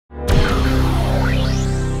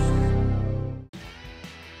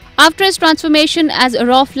After his transformation as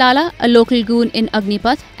Rauf Lala, a local goon in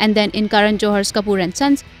Agneepath, and then in Karan Johar's Kapoor and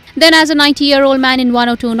Sons, then as a 90-year-old man in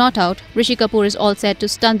 102 Not Out, Rishi Kapoor is all set to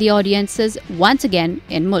stun the audiences once again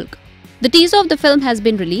in Mulk. The teaser of the film has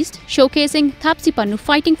been released, showcasing Taapsee Pannu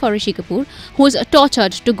fighting for Rishi Kapoor, who is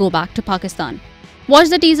tortured to go back to Pakistan. Watch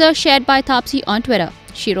the teaser shared by Taapsee on Twitter.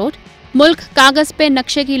 She wrote, "Mulk कागज पे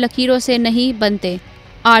नक्शे की लकीरों से नहीं बनते."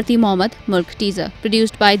 Aarti Mohammed, Mulk teaser,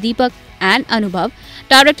 produced by Deepak and Anubhav,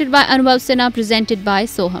 directed by Anubhav Sinha, presented by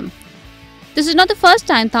Soham. This is not the first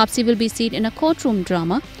time Taapsee will be seen in a courtroom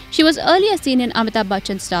drama. She was earlier seen in Amitabh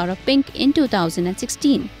Bachchan's star of Pink in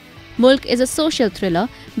 2016. Mulk is a social thriller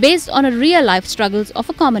based on a real-life struggles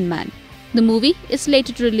of a common man. The movie is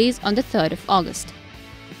slated to release on the 3rd of August.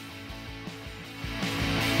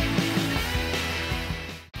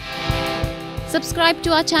 Subscribe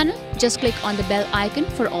to our channel. Just click on the bell icon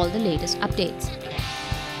for all the latest updates.